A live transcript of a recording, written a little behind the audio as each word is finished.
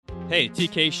Hey,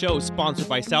 TK Show is sponsored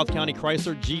by South County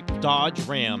Chrysler Jeep Dodge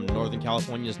Ram, Northern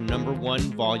California's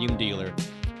 #1 volume dealer.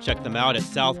 Check them out at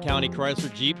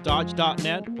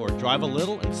southcountychryslerjeepdodge.net or drive a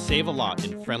little and save a lot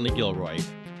in friendly Gilroy.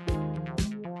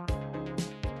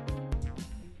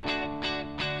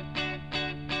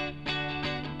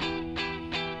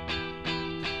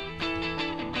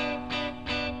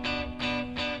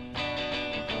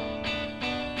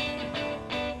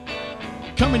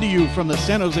 Coming to you from the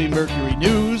San Jose Mercury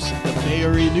News, the Bay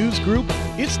Area News Group,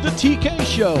 it's the TK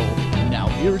Show. Now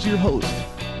here's your host,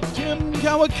 Tim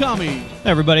Kawakami. Hey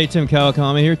everybody, Tim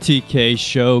Kawakami here, TK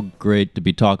Show. Great to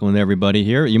be talking with everybody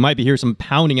here. You might be hearing some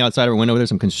pounding outside our window. There's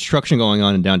some construction going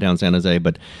on in downtown San Jose,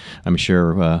 but I'm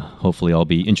sure hopefully I'll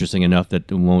be interesting enough that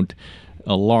it won't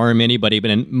alarm anybody,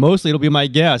 and mostly it'll be my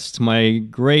guest, my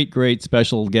great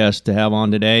special guest to have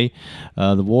on today,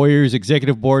 the Warriors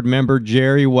Executive Board member,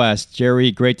 Jerry West.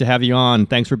 Jerry, great to have you on.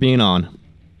 Thanks for being on.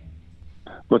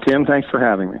 Well, Tim, thanks for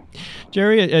having me.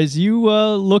 Jerry, as you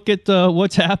look at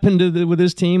what's happened with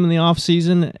this team in the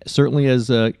offseason, certainly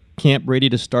as camp ready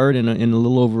to start in a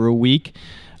little over a week,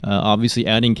 obviously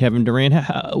adding Kevin Durant,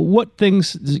 what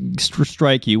things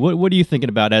strike you? What are you thinking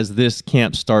about as this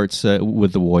camp starts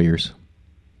with the Warriors?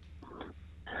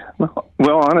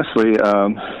 Well, honestly,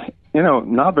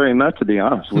 not very much, to be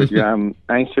honest with you. I'm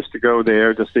anxious to go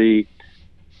there to see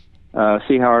how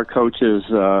our coaches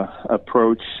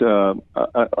approach a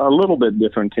little bit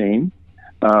different team.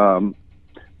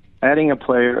 Adding a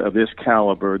player of this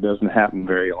caliber doesn't happen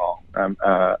very often,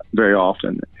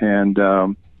 and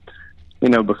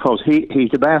because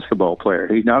he's a basketball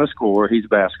player. He's not a scorer. He's a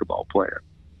basketball player,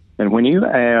 and when you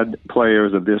add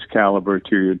players of this caliber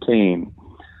to your team,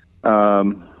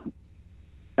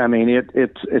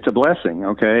 it's a blessing,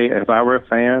 okay? If I were a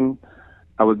fan,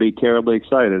 I would be terribly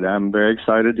excited. I'm very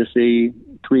excited to see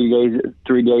 3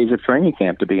 days of training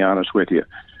camp, to be honest with you.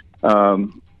 I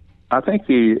think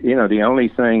the only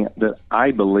thing that I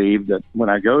believe that when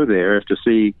I go there is to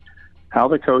see how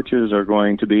the coaches are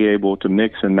going to be able to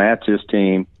mix and match this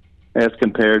team as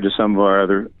compared to some of our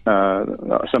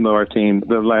team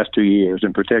the last 2 years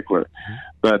in particular.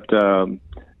 But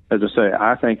as I say,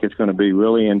 I think it's going to be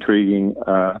really intriguing.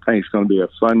 I think it's going to be a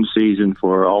fun season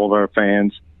for all of our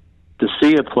fans to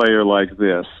see a player like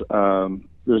this.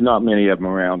 There's not many of them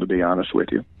around, to be honest with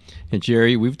you. And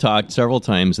Jerry, we've talked several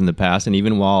times in the past, and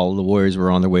even while the Warriors were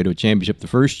on their way to a championship the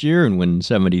first year and win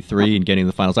 73 and getting to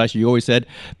the finals last year, you always said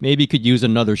maybe could use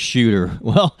another shooter.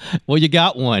 Well, you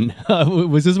got one.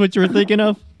 Was this what you were thinking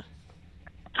of?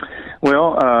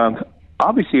 Well,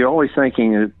 obviously, you're always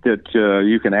thinking that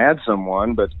you can add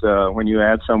someone, but when you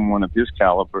add someone of his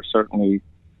caliber, certainly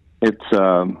it's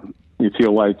you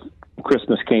feel like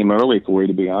Christmas came early for you,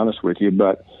 to be honest with you.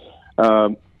 But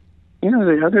the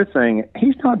other thing,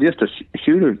 he's not just a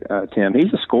shooter, Tim.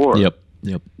 He's a scorer. Yep.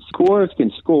 Scorers can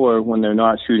score when they're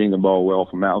not shooting the ball well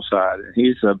from outside.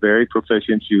 He's a very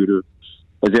proficient shooter,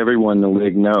 as everyone in the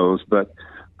league knows. But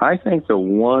I think the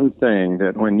one thing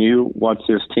that when you watch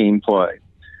this team play,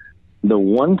 the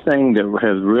one thing that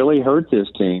has really hurt this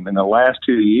team in the last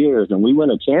 2 years, and we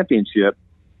win a championship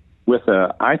with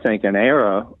I think an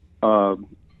era of,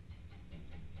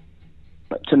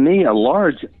 to me, a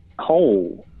large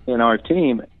hole in our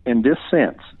team in this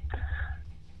sense.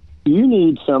 You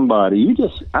need somebody.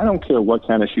 I don't care what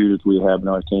kind of shooters we have in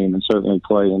our team, and certainly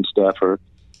Clay and Steph are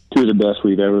two of the best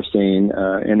we've ever seen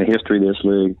in the history of this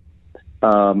league.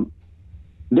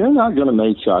 They're not going to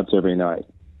make shots every night.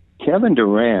 Kevin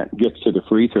Durant gets to the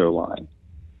free throw line.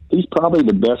 He's probably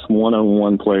the best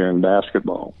one-on-one player in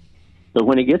basketball. But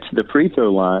when he gets to the free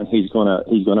throw line, he's gonna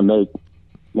make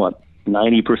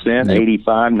 90%,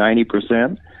 85,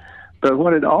 90%. But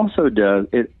what it also does,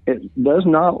 it does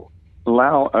not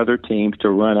allow other teams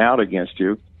to run out against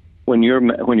you when you're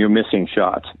missing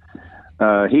shots.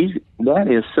 That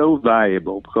is so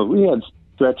valuable, because we had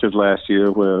stretches last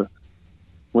year where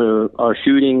our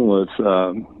shooting was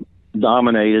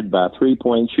dominated by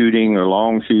three-point shooting or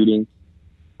long shooting,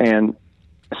 and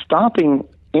stopping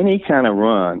any kind of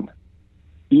run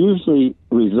usually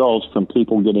results from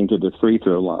people getting to the free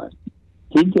throw line.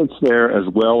 He gets there as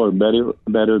well or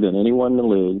better than anyone in the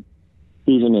league.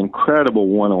 He's an incredible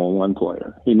one-on-one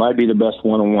player. He might be the best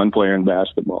one-on-one player in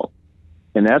basketball.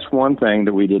 And that's one thing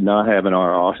that we did not have in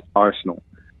our arsenal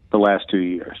the last 2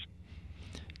 years.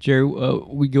 Jerry,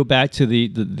 we go back to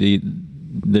the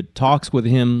talks with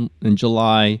him in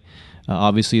July.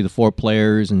 Obviously, the four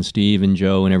players and Steve and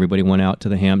Joe and everybody went out to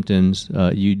the Hamptons.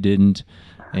 You didn't.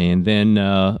 And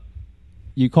then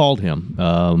you called him.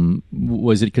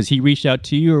 Was it because he reached out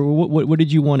to you, or what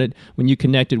did you want when you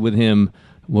connected with him?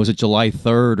 was it July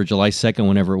 3rd or July 2nd,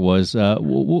 whenever it was? What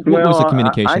was the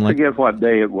communication I like? forget what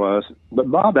day it was, but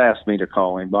Bob asked me to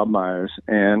call him, Bob Myers,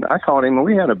 and I called him, and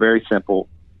we had a very simple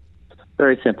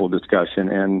discussion.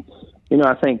 And,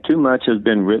 I think too much has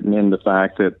been written in the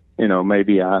fact that,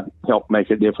 maybe I helped make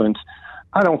a difference.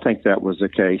 I don't think that was the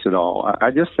case at all.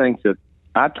 I just think that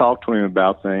I talked to him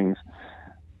about things.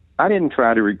 I didn't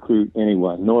try to recruit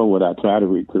anyone, nor would I try to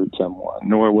recruit someone,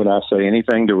 nor would I say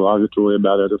anything derogatory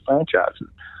about other franchises.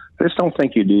 I just don't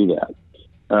think you do that.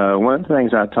 One of the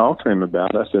things I talked to him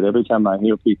about, I said, every time I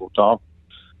hear people talk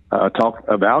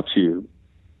about you,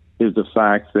 is the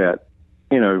fact that,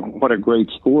 what a great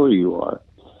scorer you are.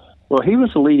 Well, he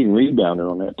was the leading rebounder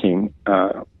on that team.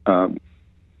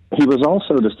 He was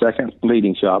also the second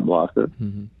leading shot blocker.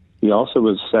 Mm-hmm. He also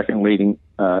was second leading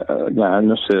guy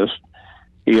in assist.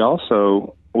 He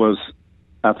also was,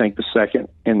 I think, the second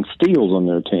in steals on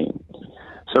their team.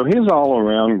 So his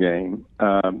all-around game,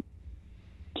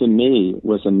 to me,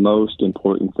 was the most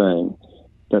important thing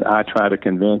that I try to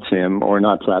convince him, or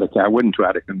I wouldn't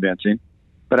try to convince him,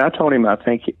 but I told him I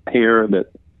think here that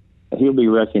he'll be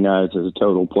recognized as a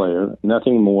total player,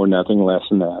 nothing more, nothing less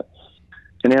than that.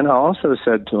 And then I also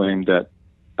said to him that,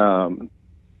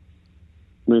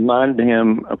 reminded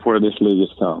him of where this league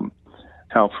has come,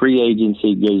 how free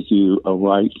agency gives you a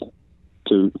right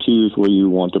to choose where you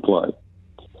want to play.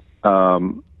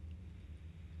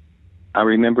 I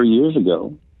remember years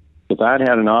ago, if I'd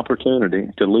had an opportunity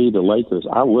to leave the Lakers,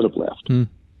 I would have left.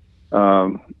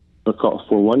 Because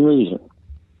for one reason,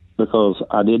 because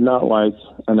I did not like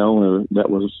an owner that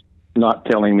was not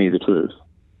telling me the truth.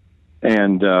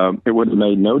 And it would have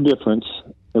made no difference.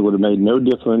 It would have made no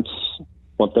difference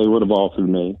what they would have offered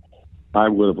me. I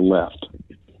would have left.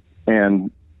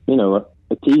 And,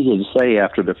 it's easy to say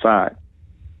after the fact,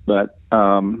 but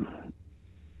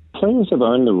players have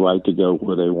earned the right to go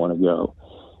where they want to go.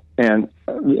 And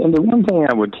the one thing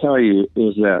I would tell you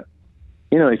is that,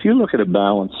 if you look at a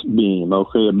balance beam,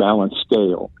 a balance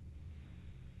scale,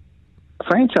 a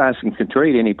franchise can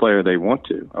trade any player they want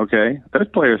to, okay? Those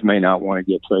players may not want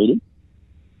to get traded.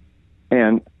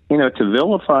 And, to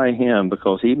vilify him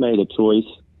because he made a choice,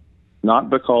 not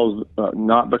because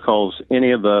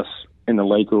any of us in the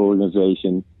Laker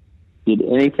organization did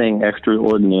anything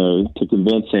extraordinary to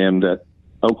convince him that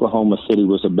Oklahoma City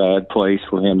was a bad place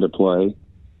for him to play.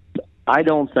 I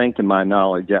don't think, to my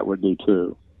knowledge, that would be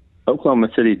true. Oklahoma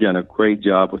City's done a great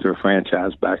job with their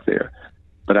franchise back there.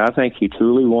 But I think he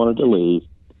truly wanted to leave.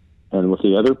 And with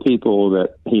the other people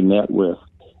that he met with,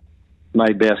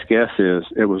 my best guess is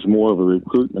it was more of a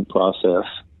recruitment process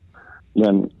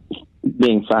than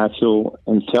being factual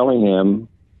and telling him,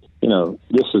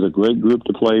 this is a great group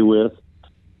to play with.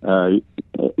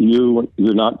 You're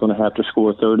not going to have to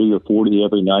score 30 or 40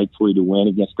 every night for you to win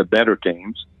against the better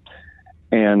teams.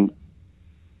 And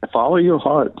follow your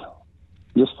heart.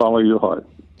 Just follow your heart.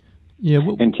 Yeah.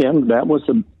 And Tim, that was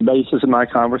the basis of my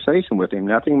conversation with him.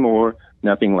 Nothing more,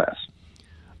 nothing less.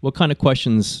 What kind of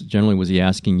questions generally was he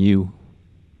asking you?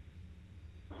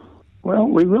 Well,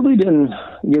 we really didn't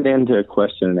get into a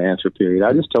question and answer period.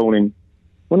 I just told him,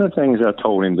 one of the things I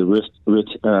told him, the rich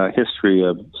history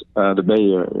of the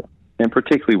Bay Area, and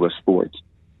particularly with sports,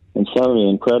 and some of the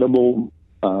incredible,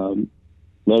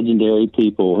 legendary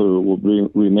people who will be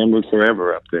remembered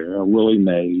forever up there, Willie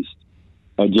Mays,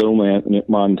 Joe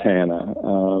Montana,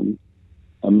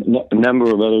 a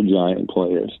number of other giant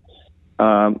players.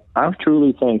 I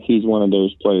truly think he's one of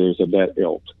those players of that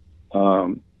ilk.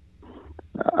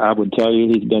 I would tell you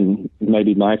he's been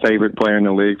maybe my favorite player in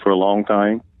the league for a long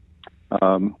time.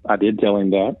 I did tell him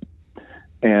that.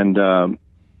 And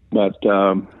but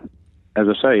as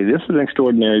I say, this is an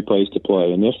extraordinary place to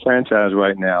play. And this franchise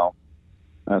right now,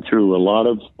 through a lot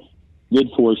of good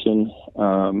fortune,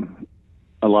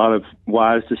 a lot of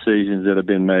wise decisions that have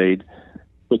been made,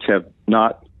 which have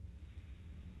not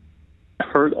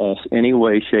hurt us any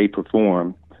way, shape, or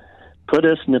form, put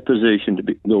us in a position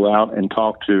to go out and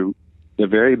talk to the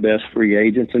very best free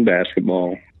agents in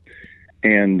basketball.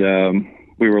 And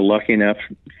we were lucky enough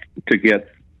to get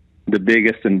the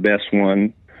biggest and best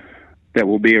one that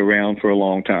will be around for a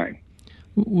long time.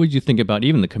 What did you think about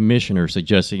even the commissioner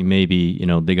suggesting maybe,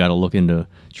 they got to look into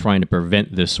trying to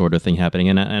prevent this sort of thing happening?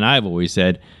 And I've always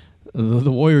said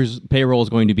the Warriors' payroll is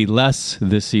going to be less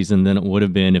this season than it would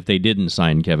have been if they didn't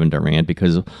sign Kevin Durant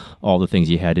because of all the things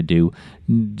he had to do.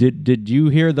 Did you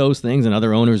hear those things and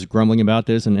other owners grumbling about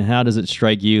this? And how does it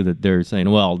strike you that they're saying,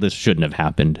 well, this shouldn't have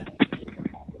happened?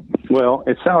 Well,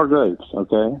 it's sour grapes,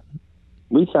 okay?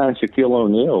 We signed Shaquille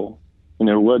O'Neal, and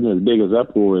there wasn't as big as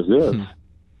uproar as this.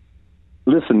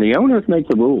 Listen, the owners make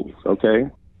the rules, okay?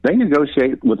 They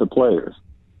negotiate with the players.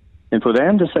 And for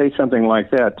them to say something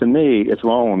like that, to me, it's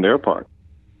wrong on their part.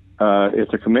 If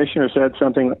the commissioner said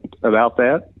something about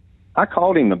that, I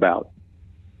called him about it.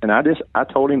 And I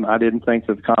told him I didn't think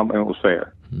that the comment was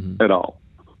fair at all.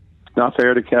 It's not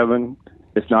fair to Kevin.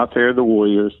 It's not fair to the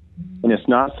Warriors. And it's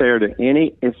not fair to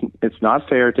it's not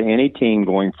fair to any team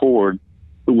going forward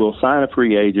who will sign a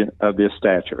free agent of this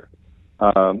stature.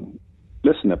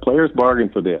 Listen, the players bargain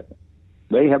for that.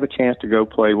 They have a chance to go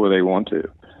play where they want to.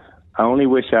 I only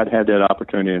wish I'd had that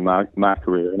opportunity in my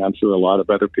career, and I'm sure a lot of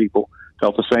other people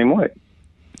felt the same way.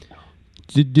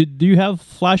 Do you have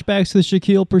flashbacks to the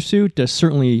Shaquille pursuit?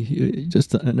 Certainly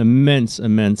just an immense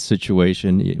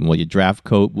situation. Well, you draft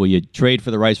Kobe, you trade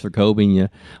for the rights for Kobe, and you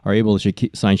are able to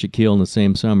sign Shaquille in the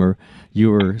same summer.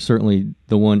 You were certainly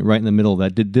the one right in the middle of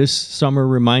that. Did this summer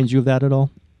remind you of that at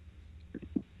all?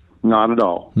 Not at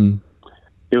all.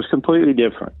 It was completely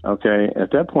different, okay?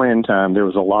 At that point in time, there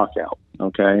was a lockout,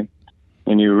 okay?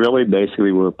 And you really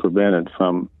basically were prevented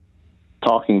from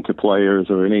talking to players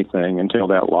or anything until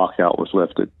that lockout was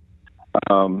lifted.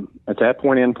 At that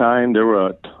point in time, there were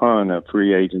a ton of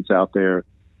free agents out there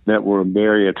that were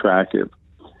very attractive.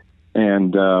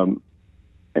 And,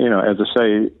 as I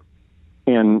say,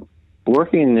 in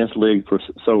working in this league for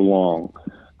so long,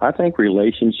 I think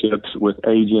relationships with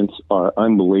agents are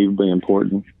unbelievably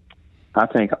important. I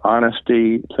think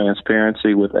honesty,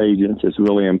 transparency with agents is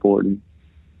really important.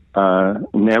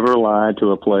 Never lie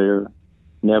to a player,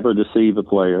 never deceive a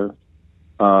player.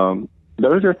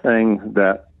 Those are things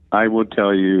that I would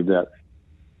tell you that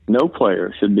no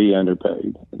player should be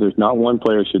underpaid. There's not one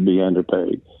player should be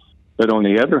underpaid. But on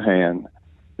the other hand,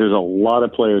 there's a lot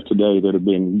of players today that are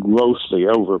being grossly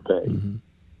overpaid.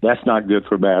 That's not good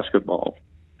for basketball.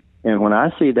 And when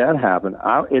I see that happen,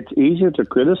 it's easier to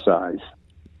criticize,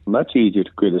 much easier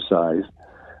to criticize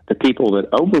the people that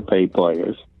overpay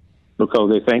players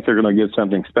because they think they're going to get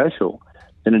something special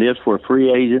than it is for a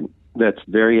free agent that's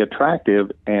very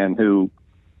attractive and who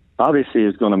obviously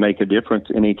is going to make a difference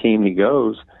any team he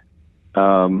goes.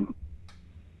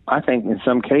 I think in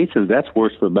some cases that's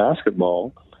worse for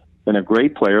basketball than a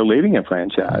great player leaving a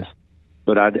franchise.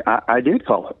 But I did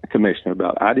call the commissioner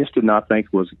about it. I just did not think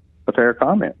it was a fair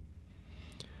comment.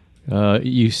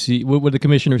 You see, what would the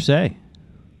commissioner say?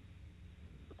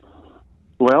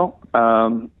 Well,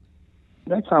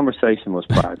 that conversation was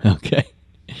private. Okay.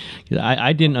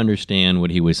 I didn't understand what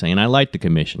he was saying. I like the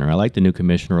commissioner. I like the new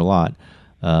commissioner a lot.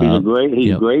 He's a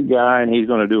great guy, and he's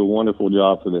going to do a wonderful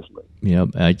job for this league. Yeah,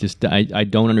 I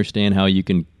don't understand how you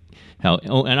can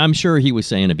and I'm sure he was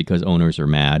saying it because owners are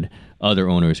mad, other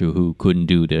owners who couldn't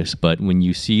do this. But when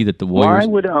you see that the Warriors,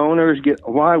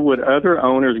 why would other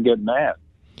owners get mad?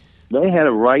 They had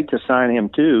a right to sign him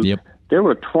too. Yep. There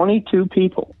were 22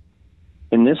 people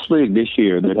in this league this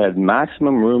year that had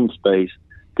maximum room space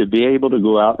to be able to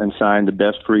go out and sign the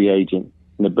best free agent.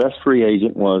 And the best free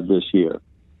agent was this year.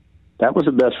 That was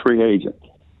the best free agent.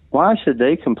 Why should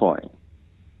they complain?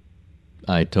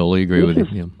 I totally agree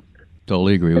with you.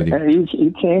 Totally agree with you.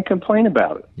 You can't complain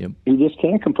about it. Yep. You just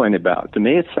can't complain about it. To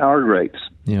me, it's sour grapes.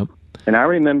 Yep. And I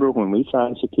remember when we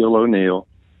signed Shaquille O'Neal,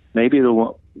 maybe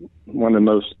one of the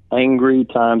most angry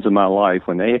times of my life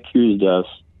when they accused us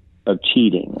of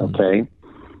cheating, okay?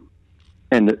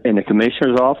 And the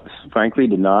commissioner's office, frankly,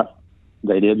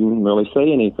 they didn't really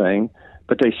say anything,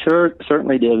 but they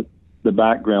certainly did the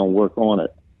background work on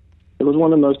it. It was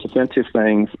one of the most offensive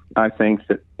things I think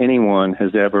that anyone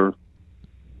has ever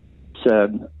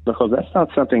said, because that's not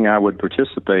something I would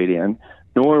participate in,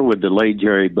 nor would the late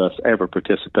Jerry Buss ever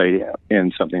participate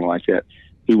in something like that.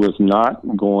 He was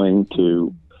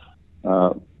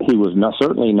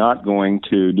certainly not going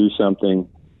to do something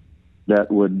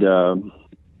that would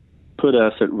put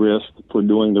us at risk for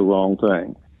doing the wrong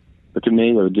thing. But to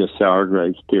me, they were just sour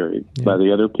grapes, period, by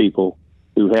the other people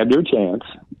who had their chance.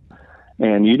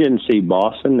 And you didn't see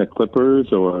Boston, the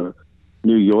Clippers, or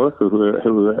New York, or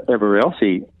whoever else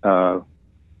he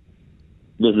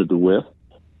visited with.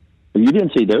 You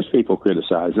didn't see those people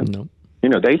criticize him. No.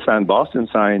 Boston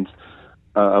signs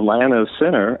Atlanta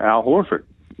center Al Horford.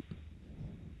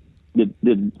 Did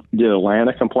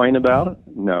Atlanta complain about it?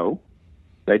 No.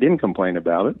 They didn't complain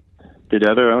about it. Did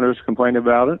other owners complain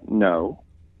about it? No.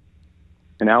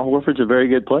 And Al Horford's a very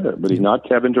good player, but he's not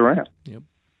Kevin Durant. Yep.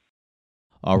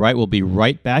 All right, we'll be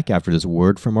right back after this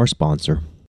word from our sponsor.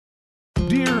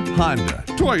 Dear Honda,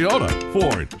 Toyota,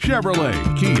 Ford, Chevrolet,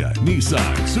 Kia,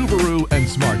 Nissan, Subaru, and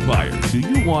Smart Buyers. Do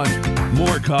you want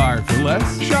more car for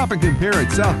less? Shop and compare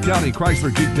at South County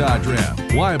Chrysler Jeep Dodge Ram.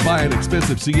 Why buy an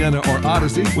expensive Sienna or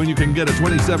Odyssey when you can get a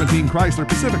 2017 Chrysler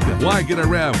Pacifica? Why get a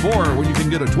RAV4 when you can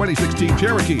get a 2016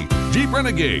 Cherokee? Jeep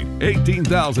Renegade,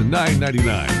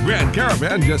 $18,999. Grand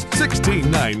Caravan, just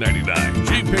 $16,999.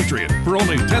 Jeep Patriot for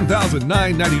only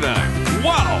 $10,999.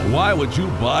 Wow! Why would you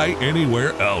buy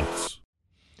anywhere else?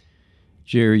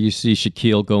 Jerry, you see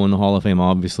Shaquille go in the Hall of Fame.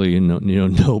 Obviously, no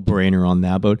brainer on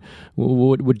that. But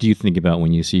what do you think about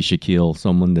when you see Shaquille,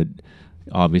 someone that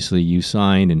obviously you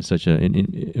signed in such an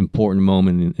important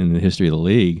moment in the history of the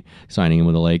league, signing him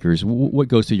with the Lakers? What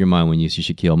goes through your mind when you see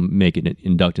Shaquille make it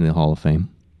inducted in the Hall of Fame?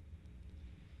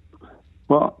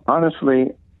 Well,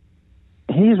 honestly,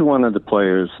 he's one of the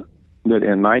players that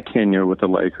in my tenure with the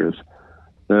Lakers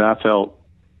that I felt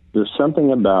there's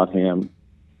something about him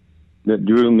that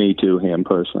drew me to him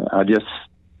personally. I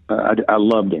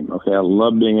loved him. Okay, I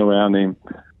loved being around him.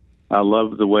 I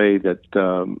loved the way that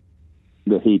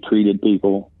he treated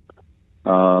people.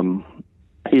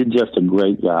 He's just a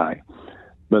great guy.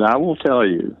 But I will tell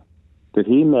you that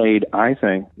he made, I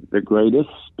think, the greatest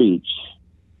speech,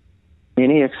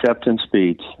 any acceptance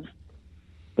speech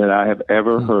that I have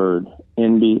ever heard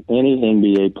any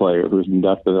NBA player who's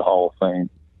inducted to the Hall of Fame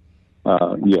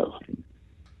give.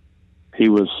 He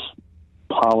was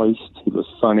polished, he was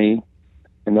funny,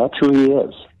 and that's who he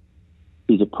is.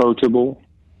 He's approachable.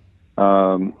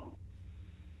 I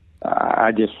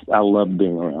love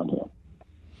being around him.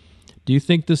 Do you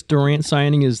think this Durant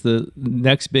signing is the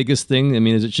next biggest thing? I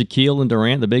mean, is it Shaquille and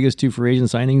Durant, the biggest two free agent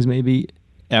signings maybe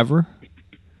ever?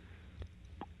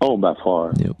 Oh, by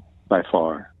far. Yep. By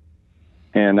far.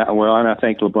 And I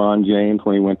think LeBron James,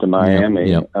 when he went to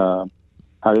Miami, yep. I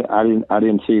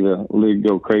didn't see the league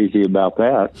go crazy about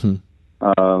that.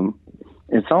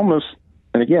 It's almost,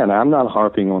 and again, I'm not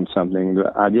harping on something,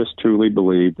 but I just truly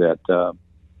believe that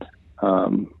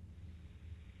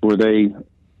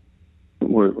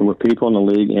were people in the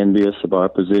league envious of our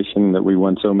position that we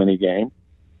won so many games?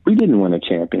 We didn't win a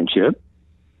championship.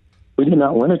 We did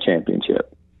not win a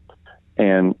championship.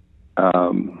 And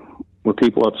were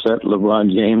people upset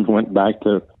LeBron James went back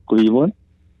to Cleveland?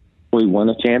 We won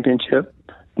a championship?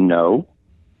 No.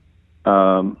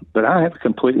 But I have a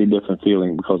completely different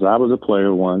feeling because I was a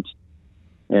player once,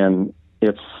 and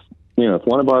if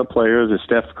one of our players, if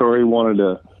Steph Curry wanted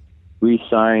to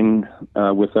re-sign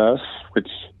with us, which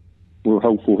we're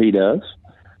hopeful he does,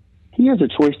 he has a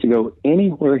choice to go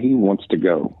anywhere he wants to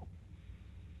go.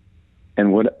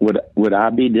 And would I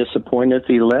be disappointed if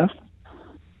he left?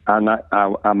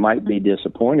 I might be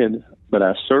disappointed, but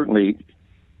I certainly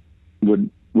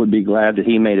would be glad that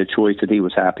he made a choice that he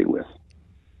was happy with.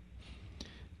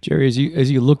 Jerry,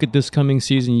 as you look at this coming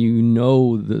season,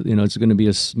 it's going to be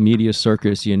a media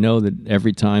circus. You know that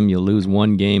every time you lose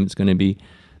one game, it's going to be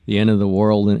the end of the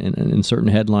world and certain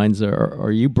headlines.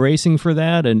 Are you bracing for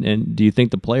that? And do you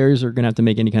think the players are going to have to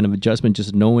make any kind of adjustment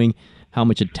just knowing how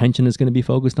much attention is going to be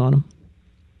focused on them?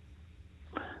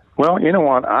 Well, you know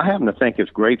what? I happen to think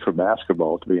it's great for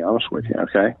basketball, to be honest with you,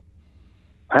 okay?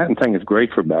 I happen to think it's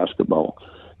great for basketball.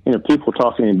 People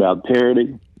talking about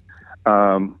parity.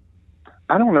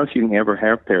 I don't know if you can ever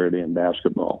have parity in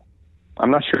basketball.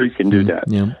 I'm not sure you can do that.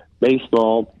 Yeah.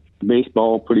 Baseball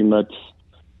pretty much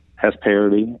has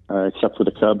parity, except for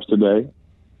the Cubs today.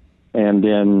 And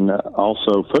then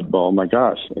also football, my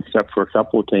gosh, except for a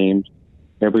couple of teams,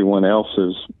 everyone else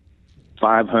is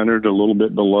 500, a little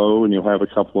bit below, and you'll have a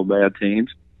couple of bad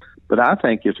teams. But I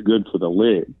think it's good for the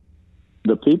league.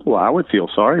 The people I would feel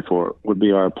sorry for would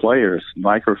be our players,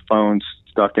 microphones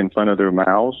stuck in front of their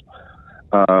mouths,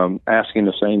 asking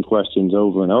the same questions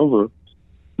over and over.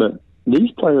 But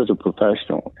these players are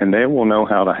professional, and they will know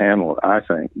how to handle it, I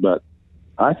think. But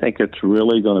I think it's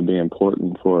really going to be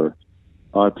important for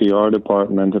our PR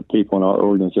department, the people in our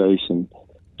organization,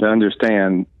 to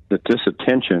understand that this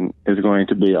attention is going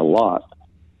to be a lot.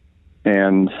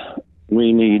 And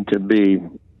we need to be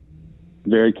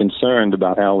very concerned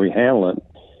about how we handle it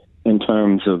in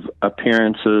terms of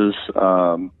appearances,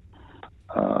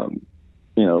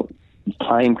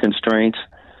 time constraints.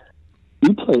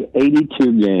 You play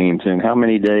 82 games in how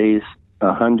many days?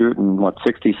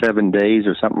 67 days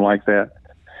or something like that.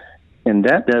 And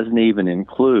that doesn't even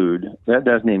include the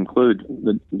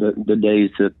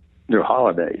days that they're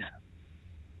holidays,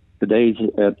 the days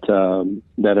that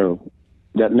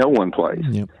no one plays.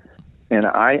 Yep. And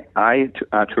I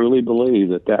truly believe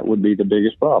that would be the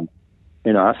biggest problem.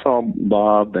 I saw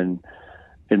Bob and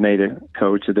it made a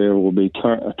coach that there will be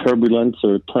turbulence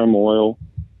or turmoil.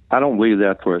 I don't believe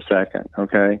that for a second,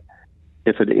 okay?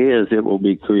 If it is, it will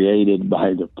be created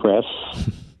by the press.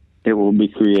 It will be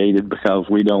created because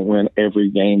we don't win every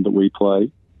game that we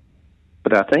play.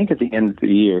 But I think at the end of the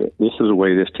year, this is the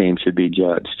way this team should be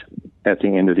judged at the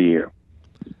end of the year.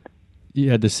 You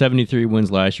had the 73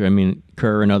 wins last year. I mean,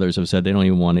 Kerr and others have said they don't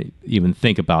even want to even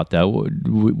think about that.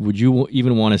 Would you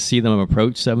even want to see them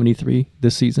approach 73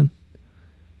 this season?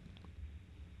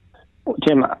 Well,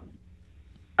 Tim,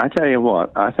 I tell you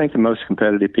what, I think the most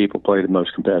competitive people play the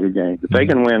most competitive games. If they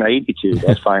can win 82,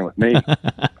 that's fine with me.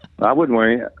 I wouldn't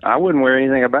worry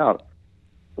anything about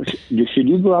it. Should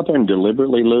you go out there and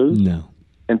deliberately lose? No.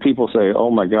 And people say,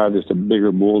 oh, my God, there's a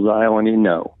bigger bullseye on you.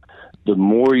 No. The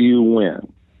more you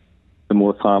win, the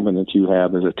more confidence you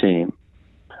have as a team.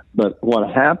 But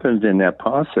what happens in that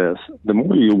process, the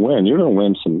more you win, you're going to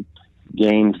win some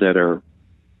games that are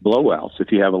blowouts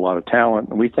if you have a lot of talent.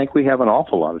 And we think we have an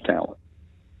awful lot of talent.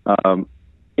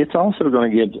 It's also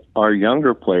going to give our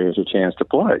younger players a chance to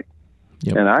play.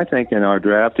 Yep. And I think in our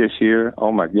draft this year,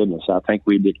 oh, my goodness, I think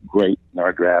we did great in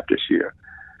our draft this year.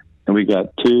 And we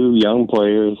got two young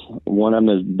players. One of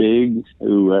them is big,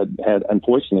 who had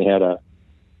unfortunately had an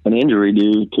injury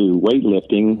due to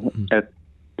weightlifting at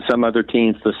some other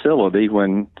team's facility,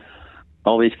 when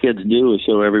all these kids do is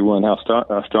show everyone how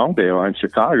strong they are in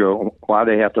Chicago. Why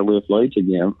they have to lift weights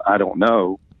again, I don't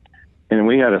know. And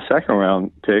we had a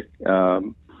second-round pick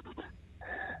that,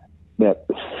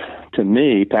 to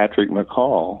me, Patrick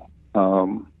McCall,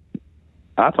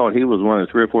 I thought he was one of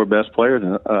the 3 or 4 best players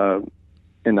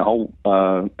in the whole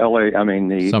L.A. I mean,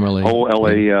 the Summer League. whole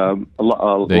L.A.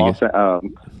 Las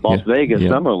Vegas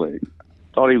Summer League.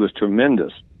 Thought he was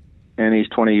tremendous, and he's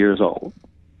 20 years old.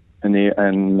 And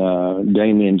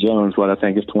Damian Jones, what I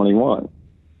think is 21.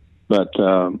 But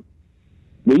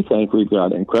we think we've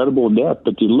got incredible depth.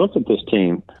 But you look at this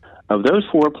team, of those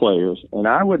 4 players, and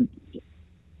I would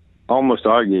almost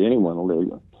argue anyone in the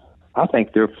league, I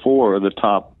think they're 4 of the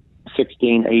top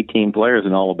 16, 18 players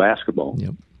in all of basketball.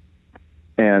 Yep.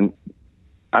 And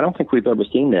I don't think we've ever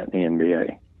seen that in the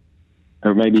NBA,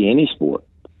 or maybe any sport.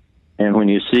 And when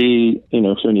you see,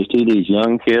 these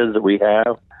young kids that we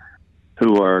have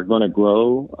who are going to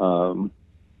grow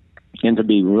into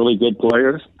be really good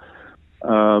players,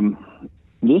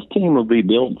 this team will be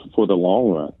built for the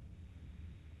long run.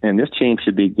 And this team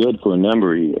should be good for a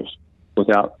number of years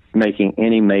without making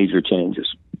any major changes.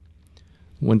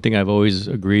 One thing I've always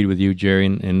agreed with you, Jerry,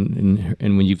 and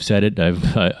when you've said it,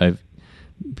 I've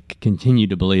continued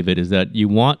to believe it, is that you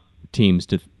want teams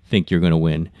to think you're going to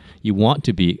win. You want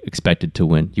to be expected to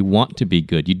win. You want to be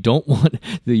good. You don't want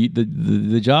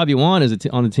the job you want is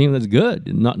on a team that's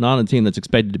good, not on a team that's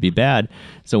expected to be bad.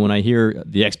 So when I hear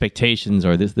the expectations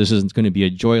are this isn't going to be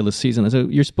a joyless season, I say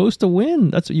you're supposed to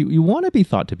win. That's you want to be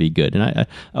thought to be good, and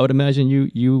I would imagine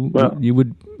you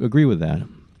would agree with that.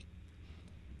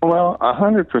 Well,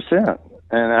 100%.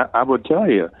 And I would tell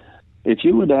you, if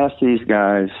you would ask these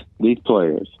guys, these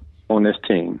players on this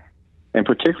team, and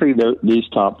particularly these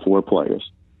top 4 players,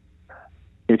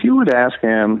 if you would ask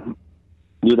them,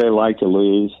 do they like to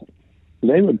lose,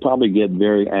 they would probably get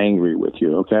very angry with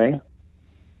you, okay?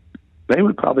 They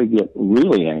would probably get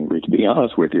really angry, to be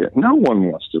honest with you. No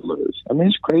one wants to lose. I mean,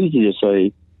 it's crazy to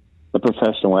say a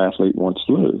professional athlete wants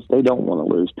to lose. They don't want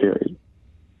to lose, period.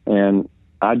 And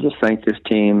I just think this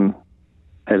team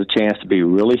has a chance to be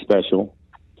really special.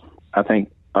 I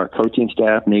think our coaching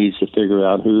staff needs to figure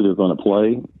out who they're going to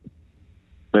play.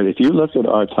 But if you look at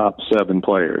our top 7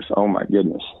 players, oh my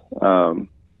goodness,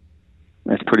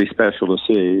 it's pretty special to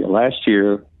see. Last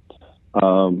year,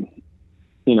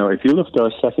 if you look at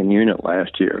our second unit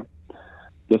last year,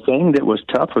 the thing that was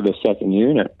tough for the second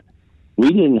unit, we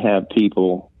didn't have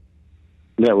people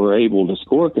that were able to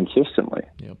score consistently.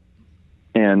 Yep.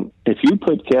 And if you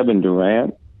put Kevin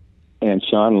Durant and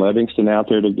Sean Livingston out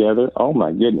there together, oh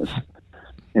my goodness,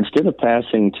 instead of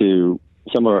passing to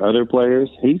some of our other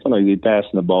players, he's going to be passing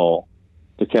the ball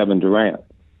to Kevin Durant.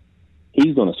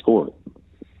 He's going to score it.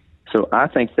 So I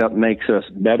think that makes us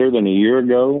better than a year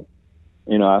ago.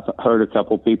 I've heard a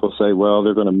couple people say, well,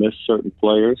 they're going to miss certain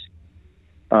players.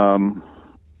 I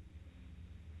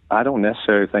don't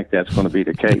necessarily think that's going to be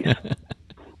the case.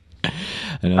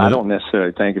 I don't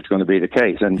necessarily think it's going to be the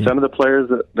case. And some of the players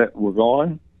that were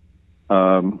gone,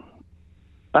 I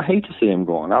hate to see them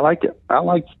going. I like to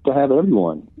have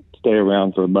everyone stay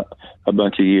around for a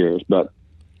bunch of years. But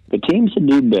the teams that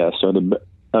do best are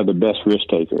the best risk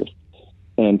takers.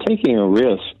 And taking a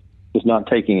risk is not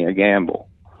taking a gamble.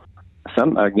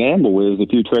 A gamble is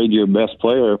if you trade your best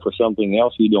player for something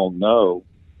else you don't know,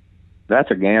 that's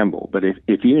a gamble. But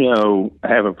if you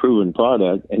have a proven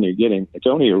product and it's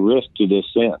only a risk to this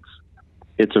sense.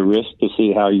 It's a risk to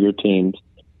see how your teams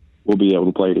will be able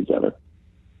to play together.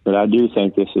 But I do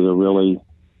think this is a really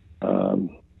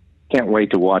can't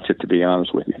wait to watch it, to be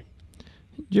honest with you.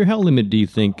 Jerry, how limited do you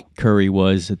think Curry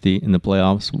was in the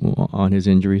playoffs on his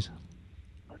injuries?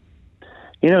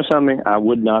 You know something, I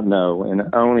would not know.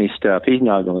 And only Steph, he's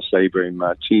not going to say very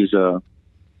much. He's just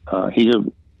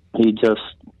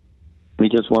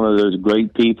one of those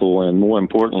great people, and more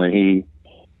importantly, he's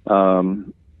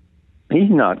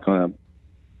not going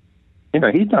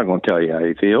to tell you how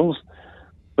he feels,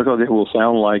 because it will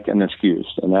sound like an excuse,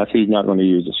 and he's not going to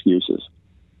use excuses.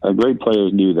 Great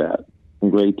players do that, and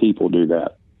great people do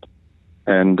that.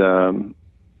 And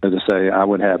as I say, I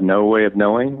would have no way of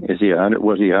knowing. Was he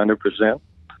 100%?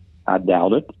 I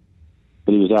doubt it.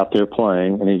 But he was out there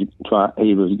playing, and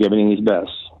he was giving his best,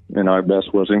 and our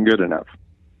best wasn't good enough.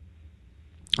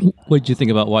 What did you think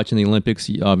about watching the Olympics?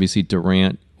 Obviously,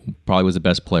 Durant probably was the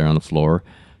best player on the floor.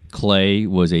 Clay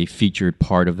was a featured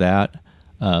part of that.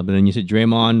 But then you said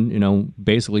Draymond,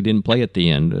 basically didn't play at the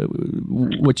end.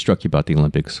 What struck you about the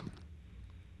Olympics?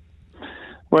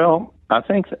 Well, I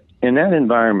think in that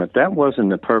environment, that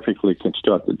wasn't a perfectly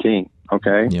constructed team.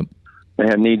 Okay. Yep. They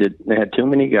had too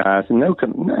many guys, and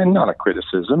not a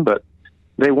criticism, but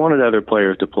they wanted other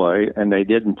players to play, and they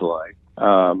didn't play.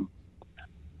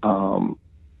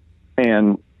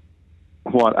 And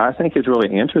what I think is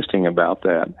really interesting about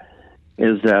that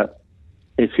is that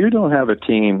if you don't have a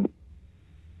team,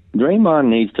 Draymond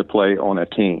needs to play on a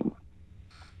team.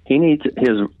 He needs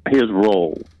his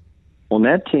role. On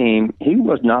that team, he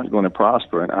was not going to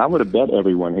prosper, and I would have bet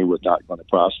everyone he was not going to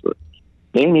prosper.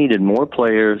 They needed more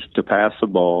players to pass the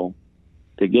ball,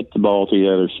 to get the ball to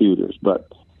the other shooters. But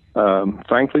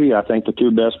frankly, I think the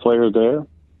two best players there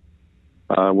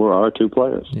were our two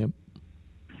players. Yep.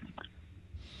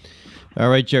 All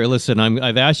right, Jerry, listen,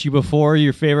 I've asked you before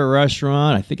your favorite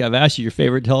restaurant. I think I've asked you your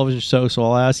favorite television show, so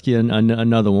I'll ask you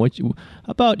another one. How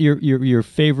about your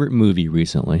favorite movie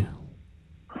recently?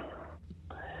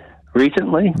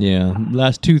 Recently? Yeah,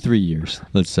 last 2-3 years,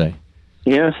 let's say.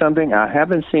 You know something? I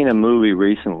haven't seen a movie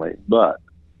recently, but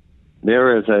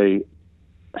there is a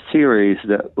series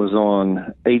that was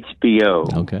on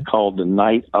HBO called The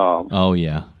Night Of. Oh,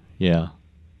 yeah. Yeah.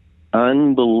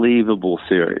 Unbelievable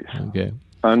series. Okay.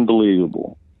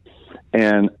 Unbelievable.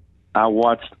 And I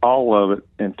watched all of it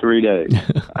in 3 days.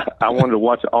 I wanted to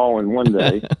watch it all in one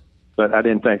day, but I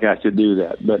didn't think I should do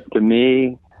that. But to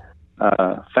me,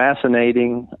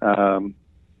 fascinating.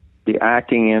 The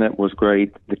acting in it was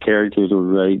great. The characters were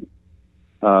great.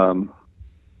 The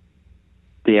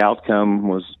outcome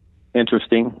was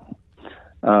interesting.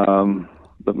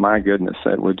 But my goodness,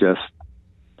 it was just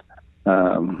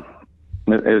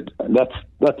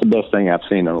that's the best thing I've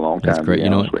seen in a long time. That's great.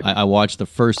 I watched the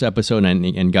first episode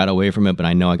and got away from it, but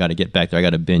I know I got to get back there. I got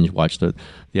to binge watch the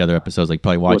other episodes. Like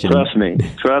probably watch it.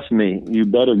 Trust me. You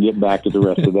better get back to the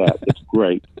rest of that. It's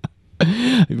great.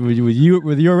 With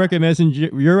your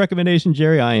recommendation,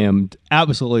 Jerry, I am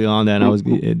absolutely on that.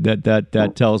 And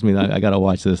that tells me that I got to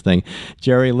watch this thing.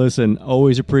 Jerry, listen,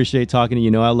 always appreciate talking to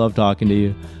you. I love talking to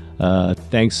you.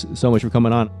 Thanks so much for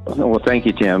coming on. Well, thank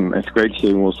you, Tim. It's great to see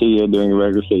you. We'll see you during the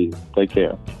regular season. Take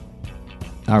care.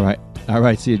 All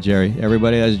right. See you, Jerry.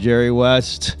 Everybody, that's Jerry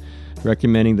West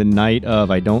recommending The Night Of.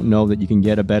 I don't know that you can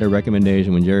get a better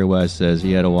recommendation when Jerry West says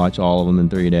he had to watch all of them in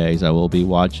 3 days. I will be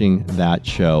watching that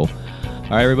show.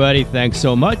 All right, everybody, thanks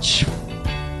so much.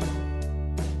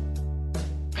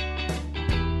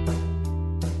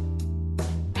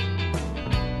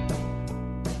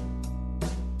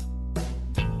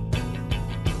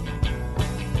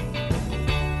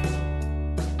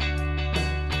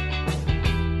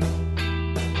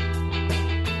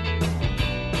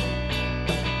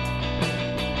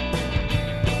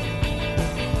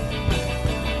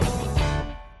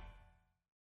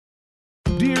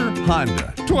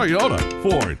 Honda, Toyota,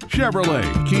 Ford, Chevrolet,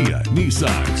 Kia,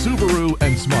 Nissan, Subaru,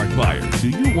 and Smart Buyers. Do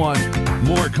you want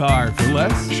more car for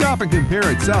less? Shop and compare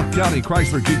at South County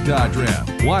Chrysler Jeep Dodge Ram.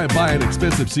 Why buy an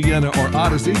expensive Sienna or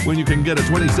Odyssey when you can get a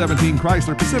 2017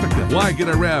 Chrysler Pacifica? Why get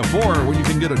a RAV4 when you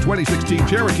can get a 2016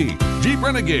 Cherokee? Jeep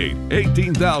Renegade,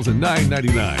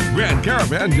 $18,999. Grand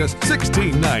Caravan, just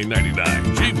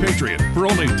 $16,999. Jeep Patriot for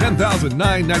only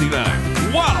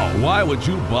 $10,999. Wow! Why would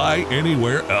you buy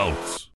anywhere else?